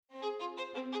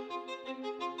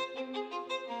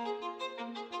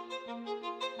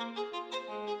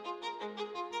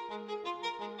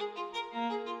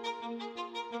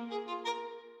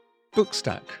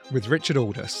Bookstack with Richard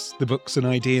Aldous, the Books and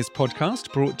Ideas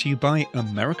podcast brought to you by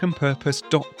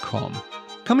AmericanPurpose.com.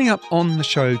 Coming up on the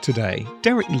show today,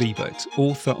 Derek Leebaert,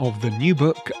 author of the new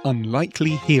book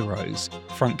Unlikely Heroes,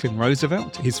 Franklin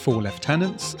Roosevelt, His Four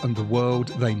Lieutenants, and the World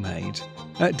They Made.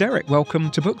 Derek, welcome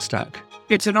to Bookstack.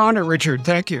 It's an honor, Richard.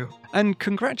 Thank you. And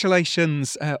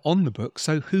congratulations on the book.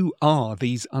 So who are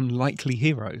these unlikely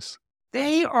heroes?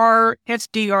 They are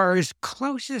FDR's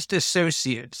closest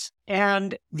associates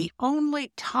and the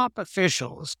only top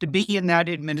officials to be in that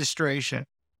administration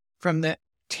from the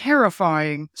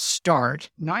terrifying start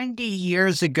 90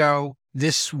 years ago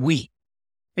this week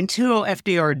until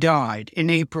FDR died in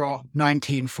April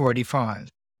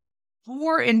 1945.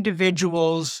 Four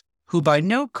individuals who by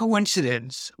no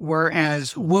coincidence were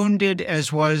as wounded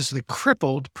as was the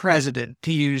crippled president,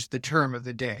 to use the term of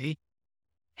the day.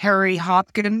 Harry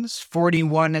Hopkins,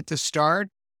 41 at the start,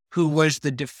 who was the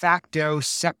de facto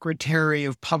Secretary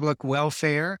of Public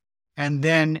Welfare, and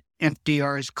then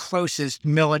FDR's closest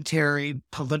military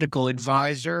political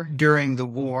advisor during the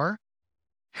war.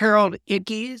 Harold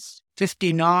Ickes,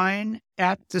 59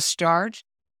 at the start,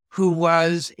 who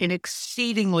was an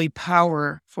exceedingly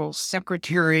powerful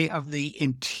Secretary of the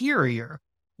Interior,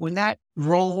 when that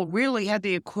role really had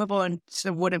the equivalence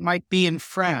of what it might be in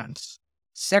France.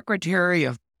 Secretary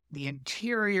of the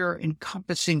Interior,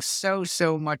 encompassing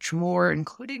so much more,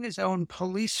 including his own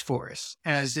police force,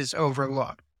 as is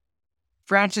overlooked.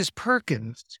 Frances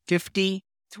Perkins,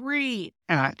 53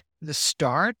 at the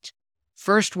start,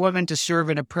 first woman to serve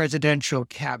in a presidential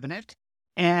cabinet,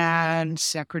 and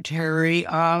Secretary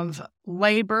of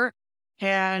Labor.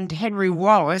 And Henry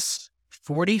Wallace,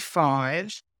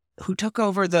 45, who took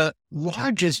over the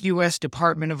largest U.S.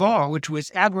 department of all, which was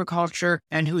agriculture,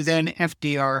 and who then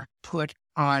FDR put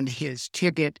on his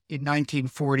ticket in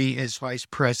 1940 as vice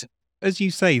president. As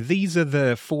you say, these are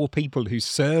the four people who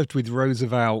served with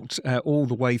Roosevelt all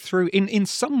the way through. In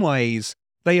some ways,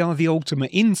 they are the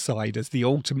ultimate insiders, the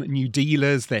ultimate New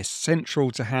Dealers. They're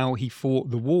central to how he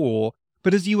fought the war.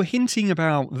 But as you were hinting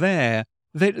about there,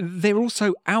 they're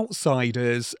also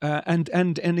outsiders and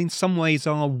in some ways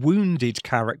are wounded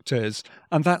characters.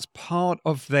 And that's part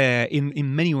of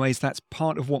in many ways, that's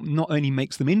part of what not only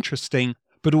makes them interesting,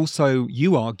 but also,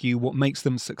 you argue, what makes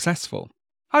them successful.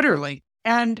 Utterly.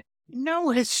 And no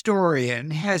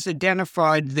historian has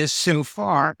identified this so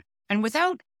far. And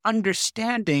without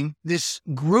understanding this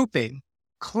grouping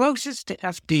closest to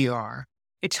FDR,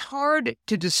 it's hard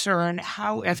to discern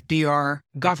how FDR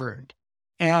governed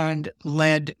and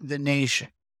led the nation.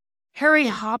 Harry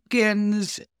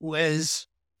Hopkins was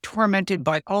tormented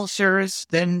by ulcers,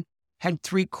 then had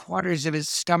 3/4 of his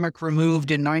stomach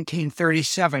removed in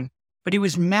 1937. But he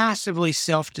was massively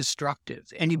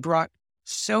self-destructive, and he brought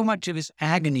so much of his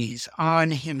agonies on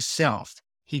himself.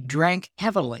 He drank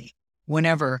heavily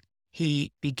whenever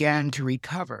he began to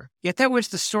recover. Yet that was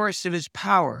the source of his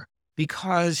power,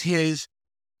 because his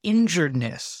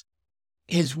injuredness,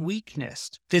 his weakness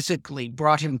physically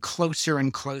brought him closer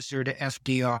and closer to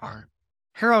FDR.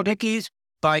 Harold Ickes,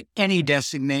 by any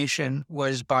designation,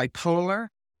 was bipolar.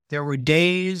 There were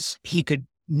days he could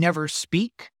never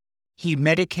speak. He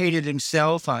medicated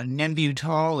himself on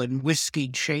Nembutal and whiskey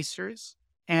chasers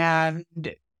and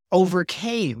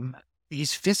overcame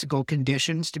these physical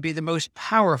conditions to be the most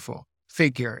powerful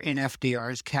figure in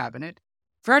FDR's cabinet.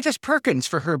 Frances Perkins,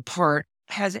 for her part,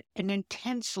 has an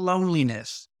intense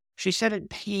loneliness. She said it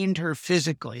pained her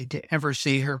physically to ever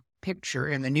see her picture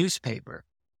in the newspaper.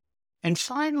 And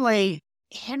finally,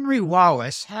 Henry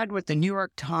Wallace had what the New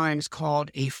York Times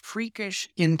called a freakish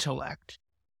intellect.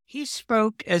 He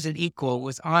spoke as an equal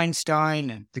with Einstein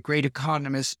and the great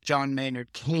economist John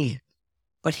Maynard Keynes,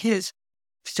 but his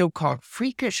so-called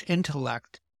freakish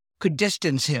intellect could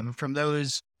distance him from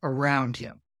those around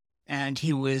him, and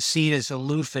he was seen as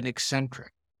aloof and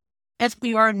eccentric.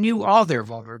 FDR knew all their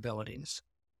vulnerabilities.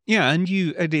 Yeah, and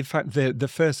in fact, the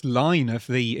first line of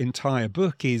the entire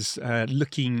book is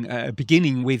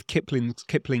beginning with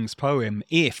Kipling's poem,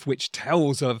 If, which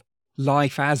tells of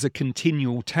life as a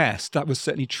continual test. That was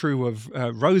certainly true of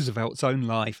Roosevelt's own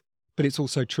life, but it's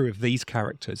also true of these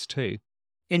characters too.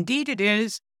 Indeed it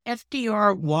is.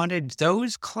 FDR wanted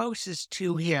those closest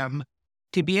to him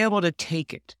to be able to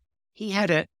take it. He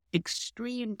had an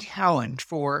extreme talent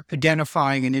for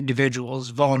identifying an individual's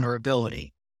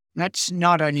vulnerability. That's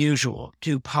not unusual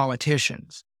to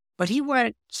politicians. But he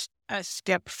went a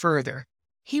step further.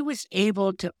 He was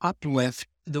able to uplift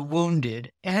the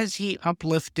wounded as he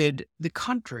uplifted the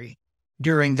country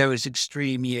during those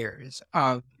extreme years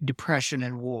of depression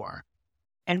and war.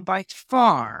 And by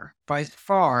far,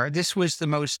 this was the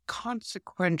most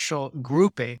consequential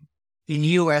grouping in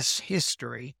U.S.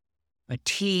 history a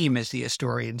team, as the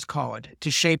historians call it, to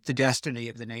shape the destiny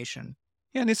of the nation.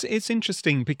 Yeah, and it's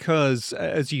interesting because,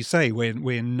 as you say,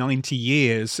 we're 90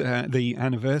 years, the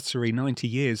anniversary 90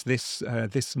 years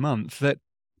this month.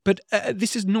 But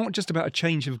this is not just about a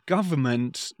change of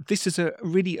government. This is a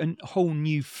whole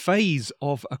new phase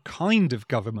of a kind of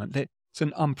government. It's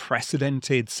an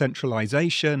unprecedented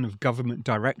centralization of government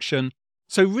direction.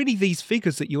 So really, these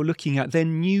figures that you're looking at, they're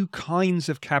new kinds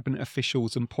of cabinet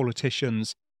officials and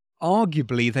politicians.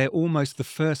 Arguably, they're almost the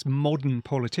first modern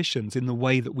politicians in the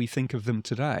way that we think of them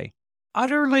today.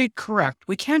 Utterly correct.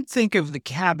 We can't think of the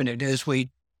cabinet as we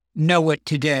know it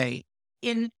today.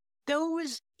 In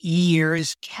those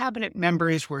years, cabinet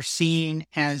members were seen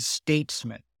as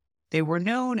statesmen. They were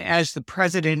known as the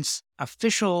president's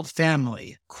official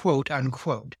family, quote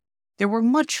unquote. There were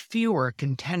much fewer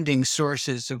contending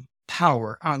sources of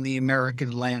power on the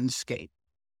American landscape.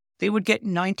 They would get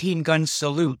 19-gun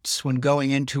salutes when going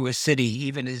into a city,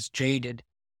 even as jaded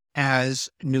as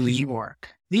New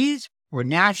York. These were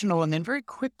national and then very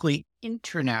quickly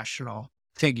international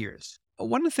figures.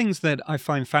 One of the things that I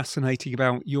find fascinating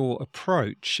about your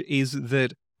approach is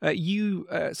that you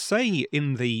say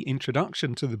in the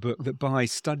introduction to the book that by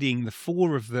studying the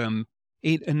four of them,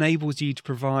 it enables you to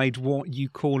provide what you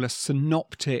call a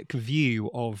synoptic view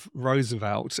of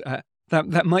Roosevelt.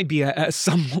 That might be a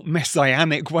somewhat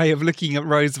messianic way of looking at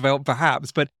Roosevelt,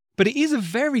 perhaps, but it is a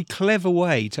very clever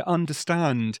way to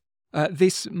understand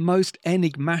this most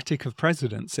enigmatic of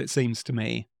presidents, it seems to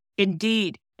me.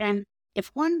 Indeed. And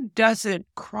if one doesn't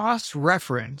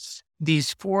cross-reference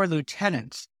these four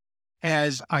lieutenants,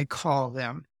 as I call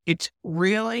them, it's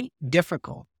really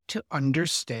difficult to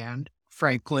understand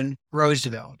Franklin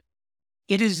Roosevelt.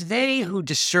 It is they who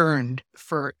discerned,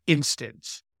 for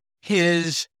instance,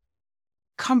 his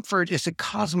comfort as a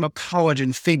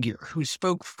cosmopolitan figure who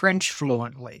spoke French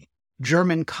fluently,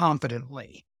 German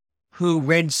confidently, who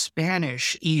read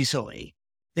Spanish easily.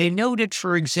 They noted,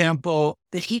 for example,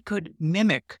 that he could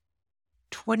mimic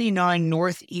 29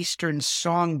 northeastern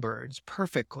songbirds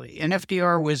perfectly, and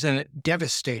FDR was a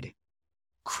devastating,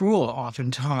 cruel,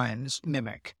 oftentimes,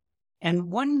 mimic.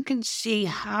 And one can see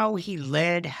how he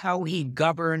led, how he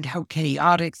governed, how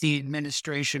chaotic the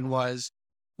administration was.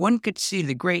 One could see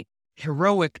the great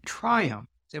heroic triumph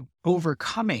of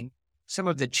overcoming some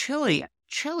of the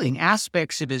chilling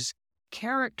aspects of his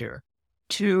character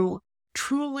to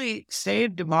truly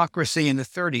save democracy in the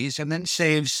 30s and then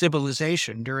save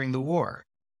civilization during the war.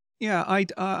 Yeah,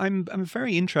 I'm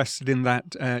very interested in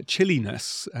that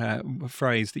chilliness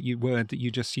phrase word that you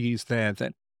just used there.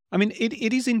 That I mean,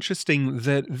 it is interesting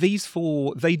that these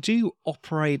four, they do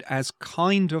operate as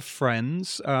kind of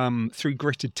friends through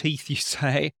gritted teeth, you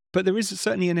say, but there is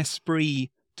certainly an esprit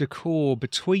de corps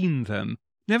between them.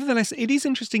 Nevertheless, it is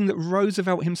interesting that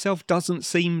Roosevelt himself doesn't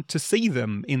seem to see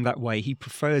them in that way. He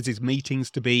prefers his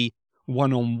meetings to be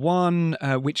one-on-one,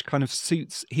 which kind of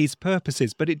suits his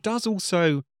purposes, but it does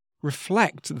also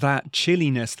reflect that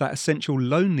chilliness, that essential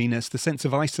loneliness, the sense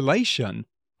of isolation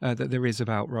that there is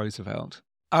about Roosevelt.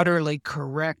 Utterly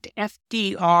correct.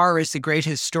 FDR, as the great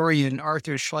historian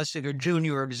Arthur Schlesinger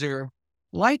Jr. observed,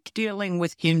 liked dealing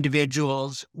with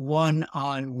individuals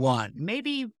one-on-one,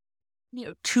 maybe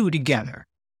two together.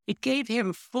 It gave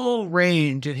him full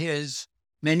range of his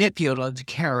manipulative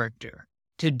character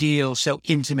to deal so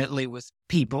intimately with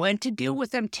people and to deal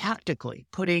with them tactically,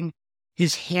 putting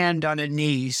his hand on a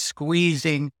knee,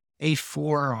 squeezing a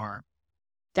forearm.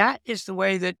 That is the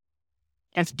way that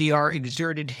FDR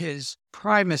exerted his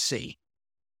primacy,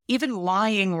 even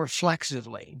lying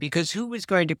reflexively, because who was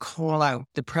going to call out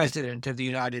the President of the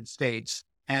United States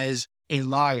as a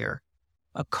liar?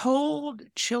 A cold,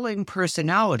 chilling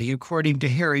personality, according to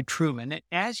Harry Truman, and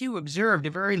as you observed, a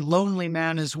very lonely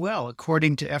man as well,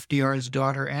 according to FDR's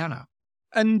daughter, Anna.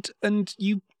 And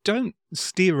you don't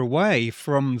steer away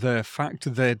from the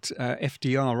fact that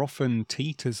FDR often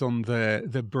teeters on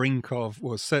the brink of,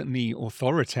 well, certainly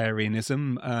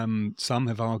authoritarianism. Some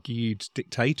have argued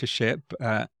dictatorship.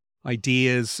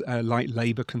 Ideas like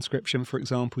labor conscription, for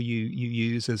example, you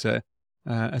use as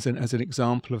an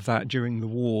example of that during the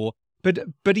war.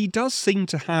 But he does seem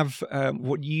to have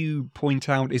what you point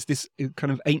out is this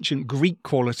kind of ancient Greek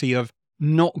quality of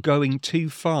not going too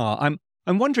far.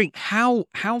 I'm wondering how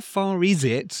far is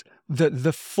it that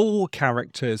the four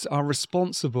characters are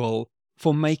responsible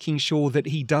for making sure that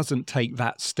he doesn't take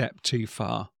that step too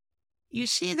far? You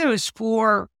see those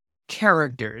four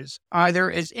characters,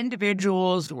 either as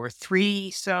individuals or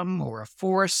threesome or a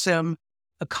foursome,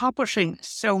 accomplishing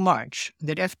so much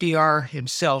that FDR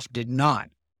himself did not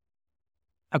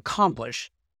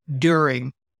accomplish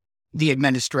during the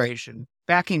administration,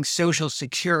 backing Social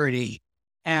Security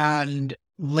and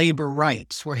labor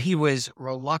rights, where he was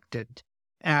reluctant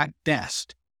at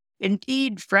best.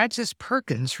 Indeed, Frances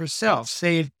Perkins herself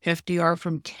saved FDR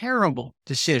from terrible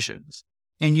decisions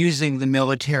in using the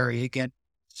military against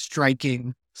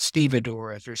striking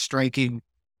stevedores or striking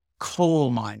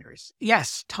coal miners.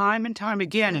 Yes, time and time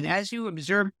again. And as you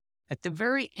observed at the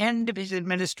very end of his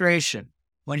administration,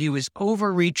 when he was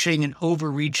overreaching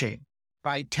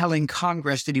by telling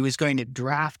Congress that he was going to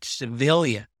draft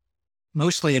civilians,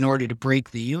 mostly in order to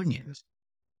break the unions,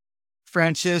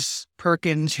 Frances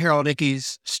Perkins, Harold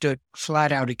Ickes stood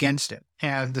flat out against it,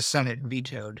 and the Senate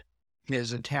vetoed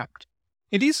his attempt.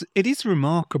 It is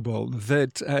remarkable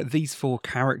that these four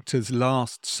characters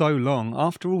last so long.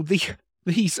 After all,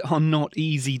 these are not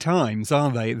easy times,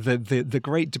 are they? The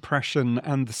Great Depression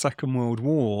and the Second World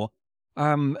War.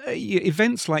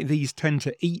 Events like these tend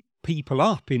to eat people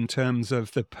up in terms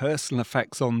of the personal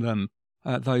effects on them,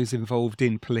 those involved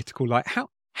in political life.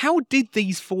 How did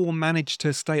these four manage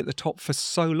to stay at the top for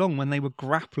so long when they were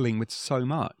grappling with so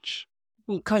much?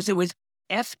 Because it was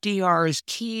FDR's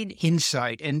keen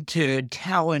insight into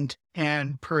talent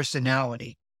and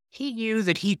personality. He knew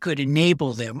that he could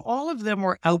enable them. All of them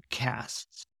were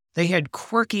outcasts. They had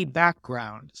quirky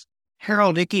backgrounds.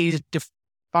 Harold Ickes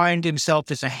defined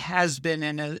himself as a has-been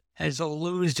and as a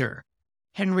loser.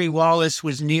 Henry Wallace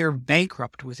was near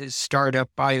bankrupt with his startup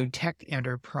biotech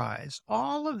enterprise.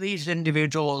 All of these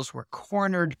individuals were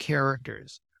cornered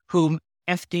characters whom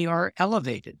FDR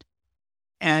elevated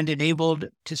and enabled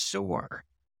to soar.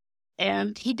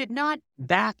 And he did not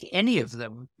back any of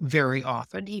them very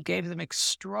often. He gave them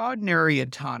extraordinary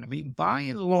autonomy, by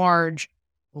and large,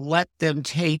 let them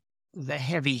take the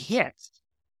heavy hits.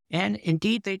 And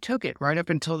indeed, they took it right up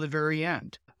until the very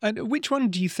end. And which one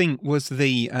do you think was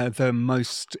the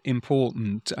most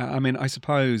important? I mean, I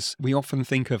suppose we often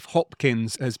think of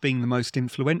Hopkins as being the most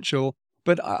influential,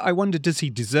 but I wonder, does he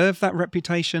deserve that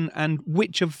reputation? And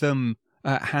which of them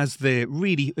has the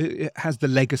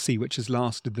legacy which has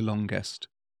lasted the longest?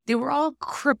 They were all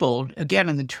crippled, again,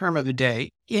 in the term of the day,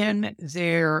 in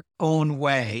their own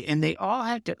way, and they all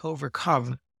had to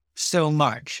overcome so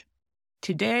much.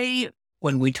 Today,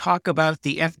 when we talk about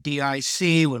the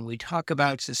FDIC, when we talk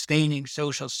about sustaining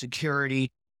Social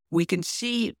Security, we can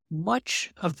see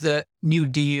much of the New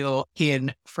Deal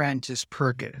in Frances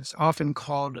Perkins, often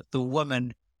called the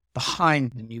woman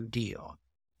behind the New Deal.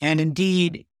 And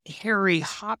indeed, Harry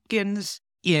Hopkins,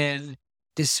 in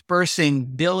dispersing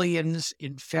billions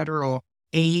in federal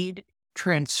aid,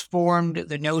 transformed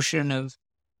the notion of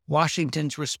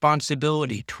Washington's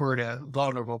responsibility toward a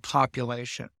vulnerable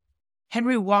population.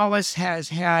 Henry Wallace has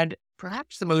had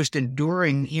perhaps the most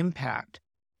enduring impact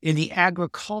in the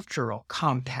agricultural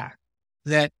compact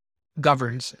that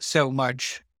governs so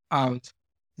much of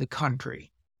the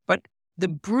country. But the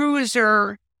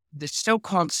bruiser, the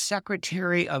so-called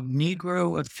Secretary of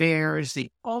Negro Affairs,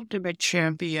 the ultimate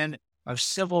champion of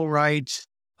civil rights,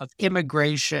 of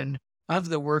immigration, of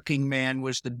the working man,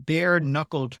 was the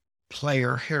bare-knuckled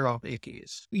player Harold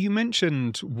Ickes. You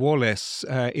mentioned Wallace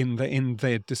in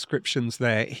the descriptions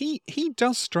there. He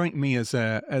does strike me as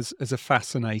a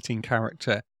fascinating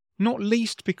character, not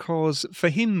least because for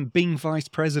him being vice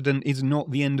president is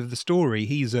not the end of the story.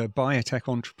 He's a biotech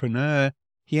entrepreneur.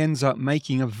 He ends up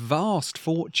making a vast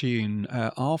fortune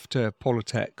after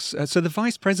politics. So the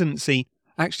vice presidency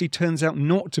actually turns out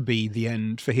not to be the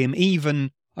end for him,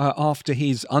 even after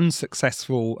his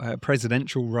unsuccessful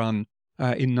presidential run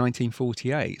in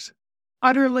 1948.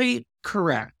 Utterly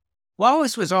correct.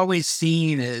 Wallace was always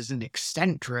seen as an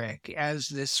eccentric, as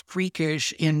this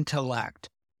freakish intellect.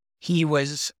 He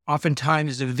was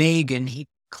oftentimes a vegan. He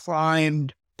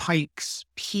climbed Pikes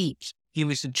Peak. He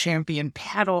was a champion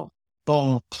paddle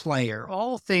ball player,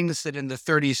 all things that in the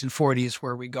 30s and 40s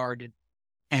were regarded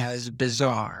as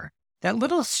bizarre. That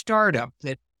little startup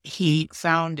that he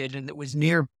founded and that was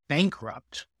near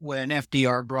bankrupt when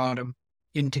FDR brought him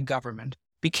into government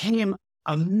became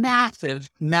a massive,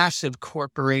 massive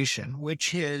corporation,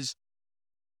 which his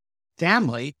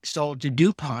family sold to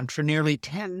DuPont for nearly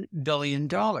 $10 billion.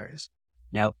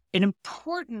 Now, an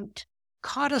important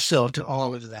codicil to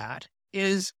all of that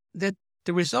is that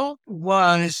the result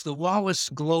was the Wallace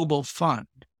Global Fund.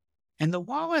 And the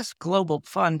Wallace Global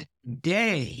Fund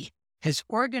today has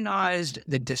organized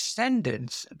the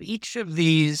descendants of each of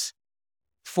these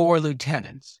four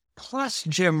lieutenants, plus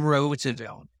Jim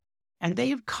Roosevelt. And they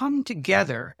have come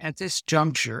together at this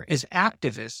juncture as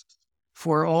activists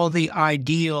for all the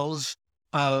ideals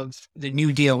of the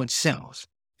New Deal itself,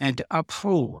 and to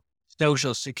uphold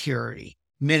Social Security,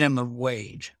 minimum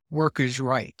wage, workers'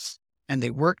 rights, and they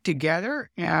work together,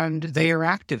 and they are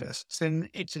activists. And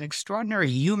it's an extraordinary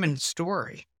human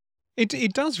story.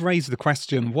 It does raise the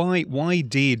question, why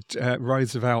did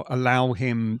Roosevelt allow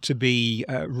him to be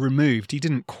removed? He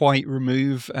didn't quite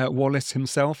remove Wallace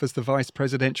himself as the vice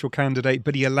presidential candidate,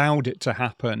 but he allowed it to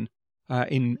happen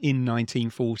in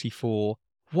 1944.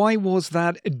 Why was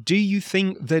that? Do you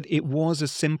think that it was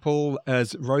as simple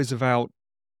as Roosevelt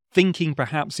thinking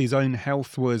perhaps his own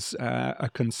health was a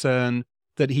concern,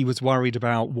 that he was worried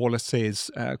about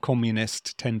Wallace's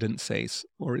communist tendencies,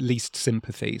 or at least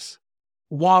sympathies?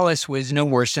 Wallace was no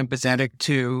more sympathetic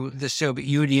to the Soviet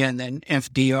Union than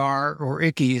FDR or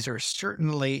Ickes or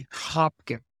certainly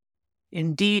Hopkins.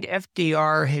 Indeed,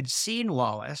 FDR had seen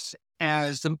Wallace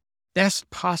as the best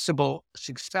possible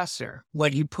successor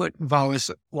when he put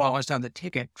Wallace on the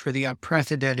ticket for the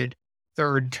unprecedented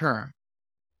third term.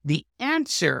 The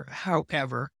answer,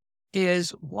 however, is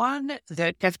one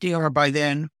that FDR by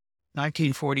then,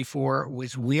 1944,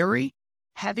 was weary.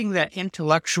 Having that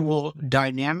intellectual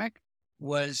dynamic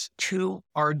was too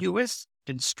arduous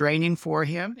and straining for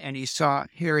him, and he saw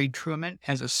Harry Truman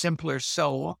as a simpler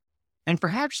soul. And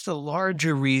perhaps the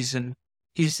larger reason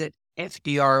is that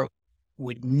FDR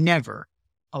would never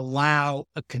allow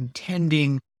a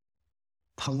contending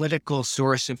political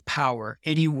source of power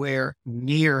anywhere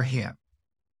near him.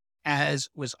 As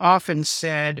was often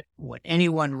said, when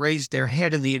anyone raised their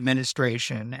head in the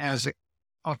administration as an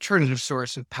alternative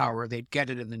source of power, they'd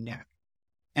get it in the neck.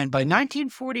 And by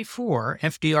 1944,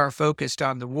 FDR focused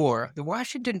on the war. The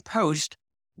Washington Post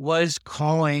was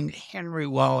calling Henry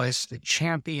Wallace the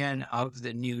champion of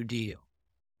the New Deal.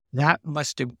 That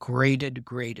must have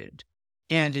grated.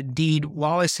 And indeed,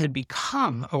 Wallace had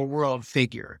become a world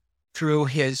figure through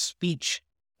his speech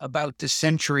about the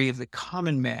century of the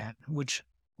common man, which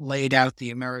laid out the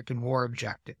American war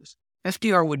objectives.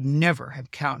 FDR would never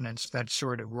have countenanced that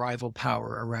sort of rival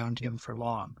power around him for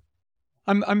long.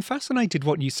 I'm fascinated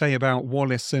what you say about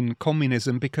Wallace and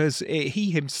communism, because he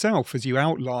himself, as you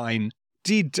outline,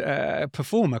 did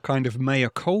perform a kind of mea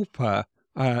culpa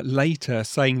later,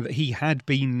 saying that he had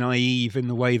been naive in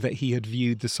the way that he had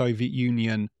viewed the Soviet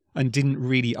Union and didn't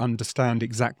really understand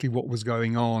exactly what was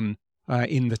going on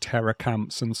in the terror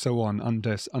camps and so on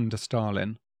under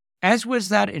Stalin. As was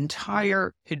that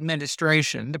entire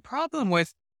administration. The problem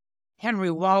with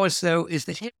Henry Wallace, though, is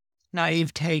that his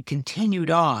naivete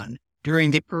continued on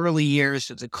during the early years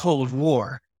of the Cold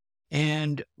War.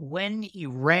 And when he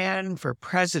ran for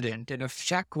president in a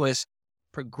feckless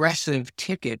progressive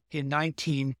ticket in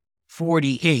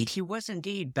 1948, he was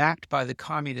indeed backed by the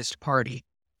Communist Party.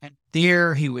 And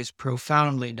there he was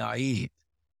profoundly naive.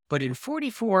 But in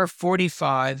 44,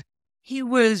 45, he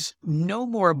was no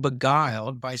more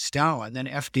beguiled by Stalin than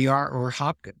FDR or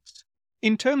Hopkins.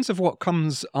 In terms of what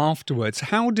comes afterwards,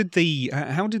 how did the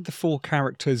four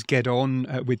characters get on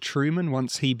with Truman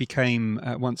once he became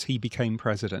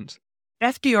president?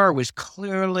 FDR was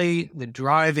clearly the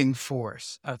driving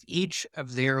force of each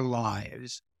of their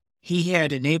lives. He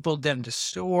had enabled them to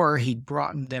soar. He'd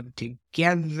brought them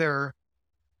together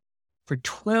for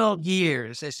 12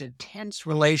 years. This intense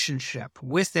relationship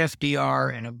with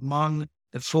FDR and among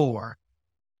the four.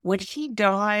 When he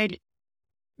died,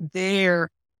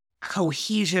 their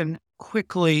cohesion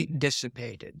quickly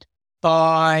dissipated.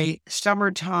 By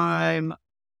summertime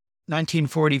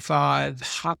 1945,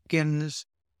 Hopkins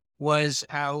was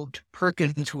out.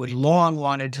 Perkins, who had long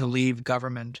wanted to leave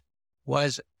government,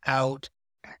 was out.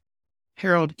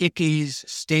 Harold Ickes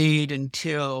stayed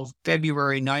until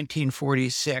February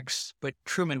 1946, but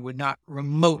Truman would not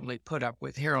remotely put up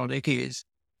with Harold Ickes,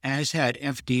 as had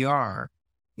FDR,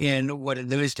 in what in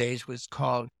those days was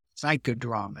called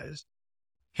psychodramas.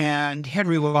 And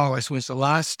Henry Wallace was the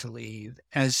last to leave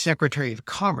as Secretary of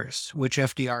Commerce, which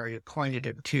FDR appointed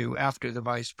him to after the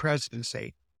vice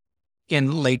presidency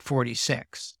in late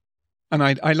 46. And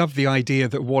I love the idea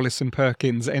that Wallace and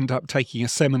Perkins end up taking a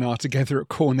seminar together at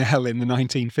Cornell in the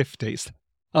 1950s.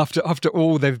 After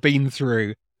all they've been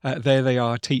through, there they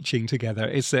are teaching together.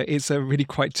 It's a really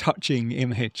quite touching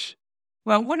image.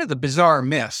 Well, one of the bizarre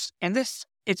myths, and this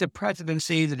is a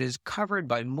presidency that is covered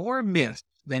by more myths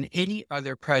than any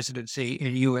other presidency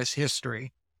in U.S.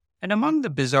 history. And among the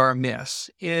bizarre myths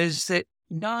is that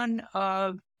none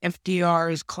of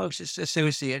FDR's closest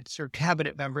associates or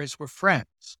cabinet members were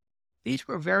friends. These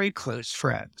were very close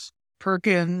friends.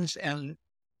 Perkins and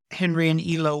Henry and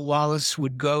Elo Wallace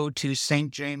would go to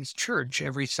St. James Church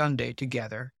every Sunday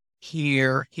together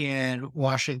here in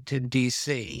Washington,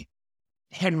 D.C.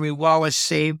 Henry Wallace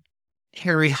saved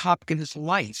Harry Hopkins'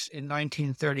 life in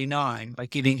 1939 by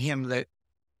giving him the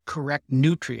correct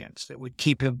nutrients that would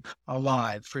keep him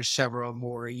alive for several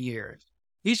more years.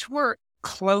 These were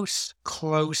close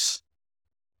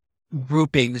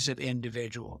groupings of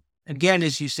individuals. Again,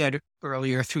 as you said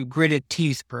earlier, through gritted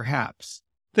teeth, perhaps.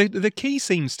 The key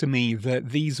seems to me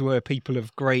that these were people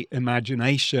of great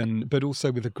imagination, but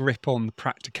also with a grip on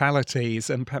practicalities,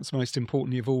 and perhaps most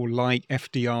importantly of all, like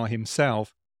FDR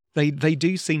himself, they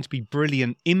do seem to be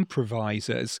brilliant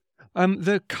improvisers.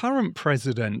 The current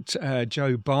president,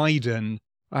 Joe Biden,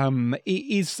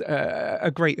 is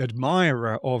a great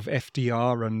admirer of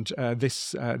FDR and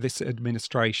this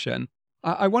administration.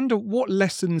 I wonder, what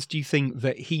lessons do you think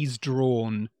that he's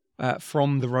drawn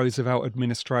from the Roosevelt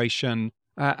administration?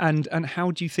 And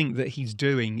how do you think that he's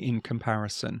doing in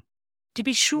comparison? To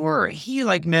be sure, he,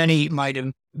 like many, might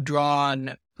have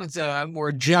drawn the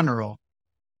more general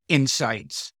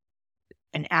insights,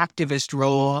 an activist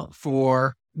role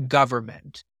for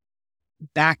government,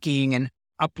 backing and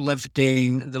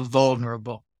uplifting the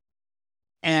vulnerable,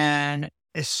 and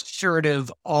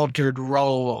assertive, altered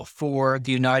role for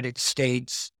the United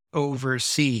States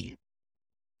overseas.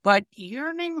 But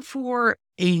yearning for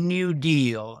a New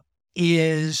Deal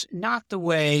is not the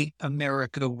way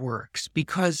America works,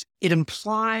 because it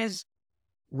implies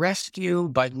rescue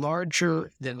by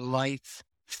larger-than-life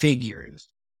figures.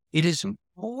 It is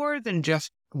more than just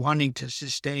wanting to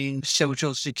sustain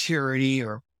Social Security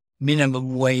or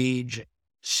minimum wage,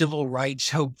 civil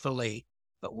rights, hopefully.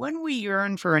 But when we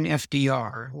yearn for an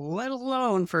FDR, let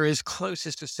alone for his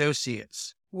closest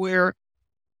associates, we're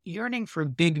yearning for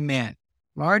big men,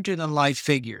 larger-than-life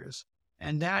figures.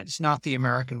 And that's not the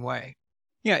American way.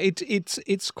 Yeah,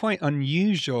 it's quite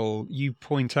unusual. You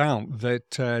point out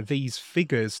that these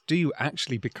figures do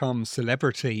actually become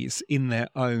celebrities in their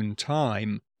own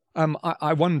time.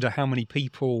 I wonder how many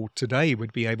people today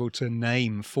would be able to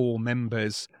name 4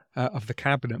 members of the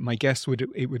cabinet. My guess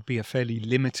it would be a fairly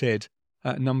limited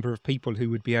number of people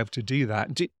who would be able to do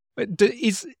that.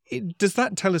 Does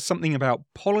that tell us something about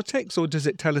politics, or does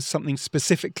it tell us something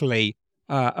specifically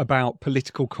about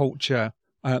political culture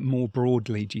more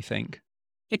broadly, do you think?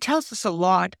 It tells us a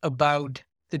lot about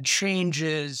the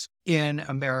changes in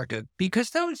America,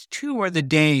 because those two are the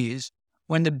days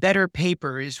when the better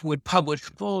papers would publish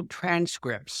full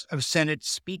transcripts of Senate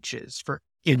speeches, for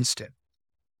instance,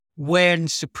 when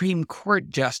Supreme Court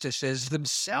justices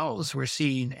themselves were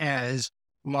seen as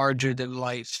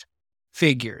larger-than-life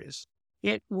figures.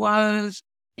 It was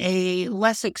a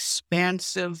less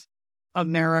expansive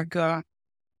America.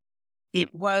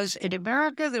 It was an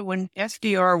America that when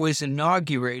FDR was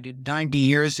inaugurated 90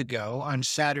 years ago on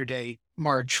Saturday,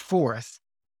 March 4th,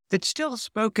 that still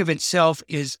spoke of itself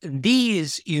as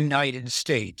these United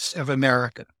States of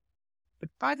America. But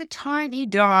by the time he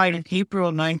died in April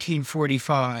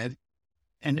 1945,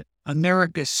 and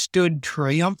America stood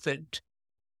triumphant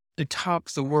atop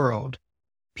the world,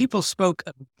 people spoke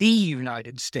of the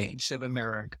United States of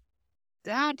America.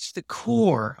 That's the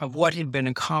core of what had been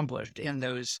accomplished in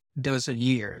those dozen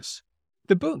years.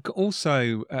 The book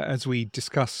also, as we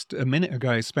discussed a minute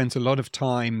ago, spent a lot of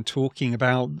time talking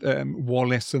about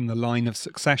Wallace and the line of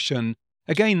succession.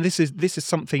 Again, this is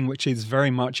something which is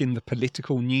very much in the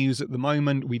political news at the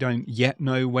moment. We don't yet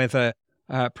know whether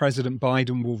President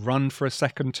Biden will run for a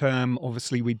second term.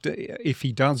 Obviously, if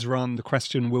he does run, the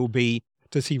question will be,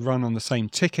 does he run on the same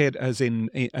ticket as in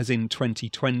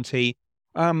 2020?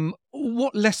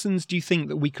 What lessons do you think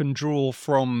that we can draw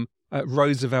from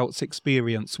Roosevelt's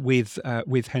experience with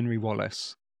Henry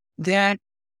Wallace? That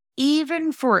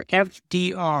even for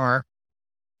FDR,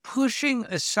 pushing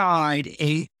aside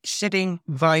a sitting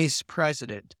vice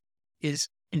president is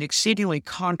an exceedingly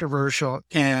controversial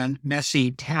and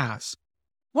messy task.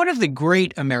 One of the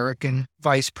great American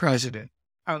vice presidents,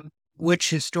 of which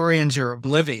historians are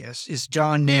oblivious, is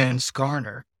John Nance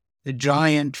Garner, the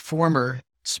giant former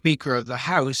Speaker of the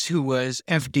House, who was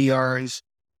FDR's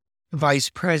vice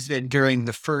president during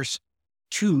the first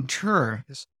 2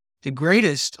 terms, the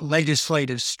greatest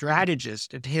legislative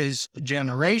strategist of his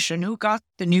generation, who got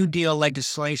the New Deal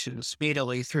legislation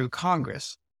speedily through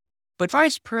Congress. But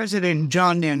Vice President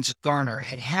John Nance Garner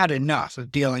had had enough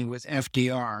of dealing with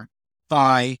FDR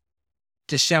by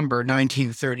December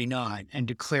 1939 and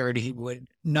declared he would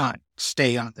not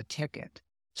stay on the ticket.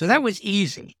 So that was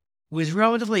easy. It was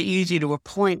relatively easy to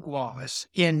appoint Wallace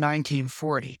in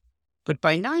 1940. But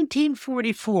by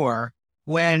 1944,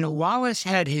 when Wallace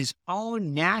had his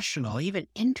own national, even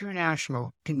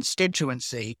international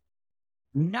constituency,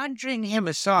 nudging him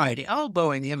aside,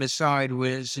 elbowing him aside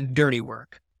was dirty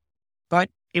work. But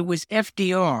it was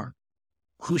FDR,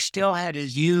 who still had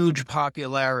his huge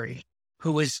popularity,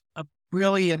 who was a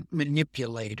brilliant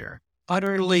manipulator,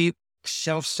 utterly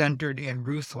self-centered and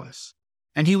ruthless.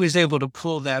 And he was able to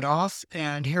pull that off.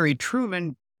 And Harry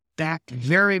Truman, backed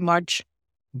very much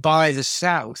by the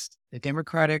South, the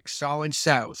Democratic Solid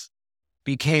South,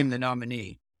 became the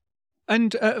nominee.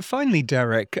 And finally,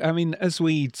 Derek, I mean, as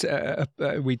we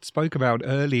spoke about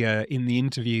earlier in the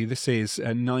interview, this is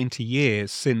 90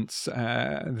 years since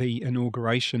the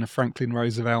inauguration of Franklin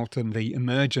Roosevelt and the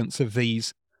emergence of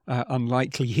these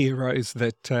unlikely heroes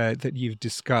that you've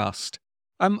discussed.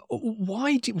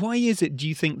 Why is it, do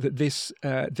you think, that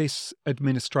this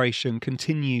administration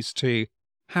continues to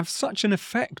have such an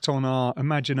effect on our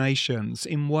imaginations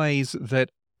in ways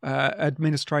that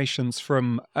administrations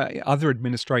from other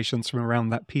administrations from around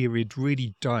that period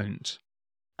really don't?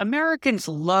 Americans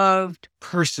loved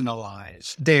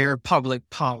personalize their public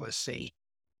policy.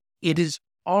 It is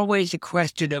always a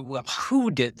question of, well, who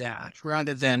did that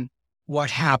rather than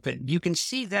what happened. You can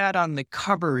see that on the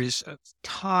covers of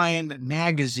Time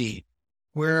magazine,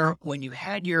 where when you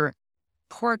had your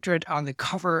portrait on the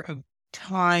cover of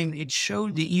Time, it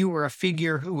showed that you were a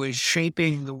figure who was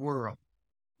shaping the world.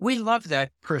 We love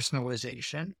that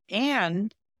personalization.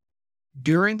 And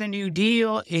during the New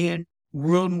Deal in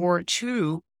World War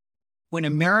II, when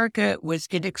America was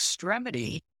in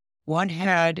extremity, one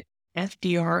had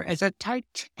FDR as a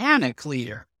titanic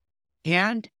leader.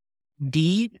 And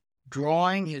indeed,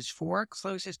 drawing his four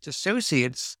closest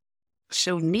associates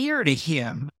so near to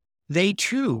him, they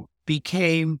too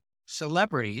became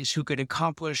celebrities who could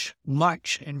accomplish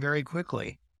much and very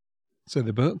quickly. So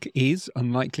the book is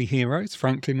Unlikely Heroes,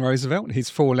 Franklin Roosevelt, His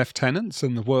Four Lieutenants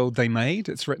and the World They Made.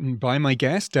 It's written by my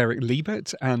guest, Derek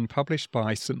Leebaert, and published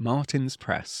by St. Martin's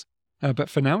Press. But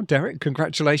for now, Derek,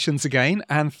 congratulations again,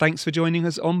 and thanks for joining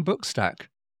us on Bookstack.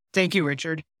 Thank you,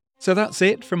 Richard. So that's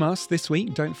it from us this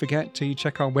week. Don't forget to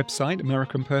check our website,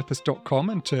 AmericanPurpose.com,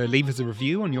 and to leave us a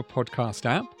review on your podcast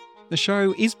app. The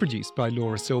show is produced by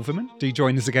Laura Silverman. Do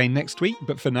join us again next week.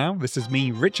 But for now, this is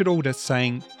me, Richard Aldous,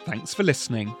 saying thanks for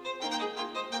listening.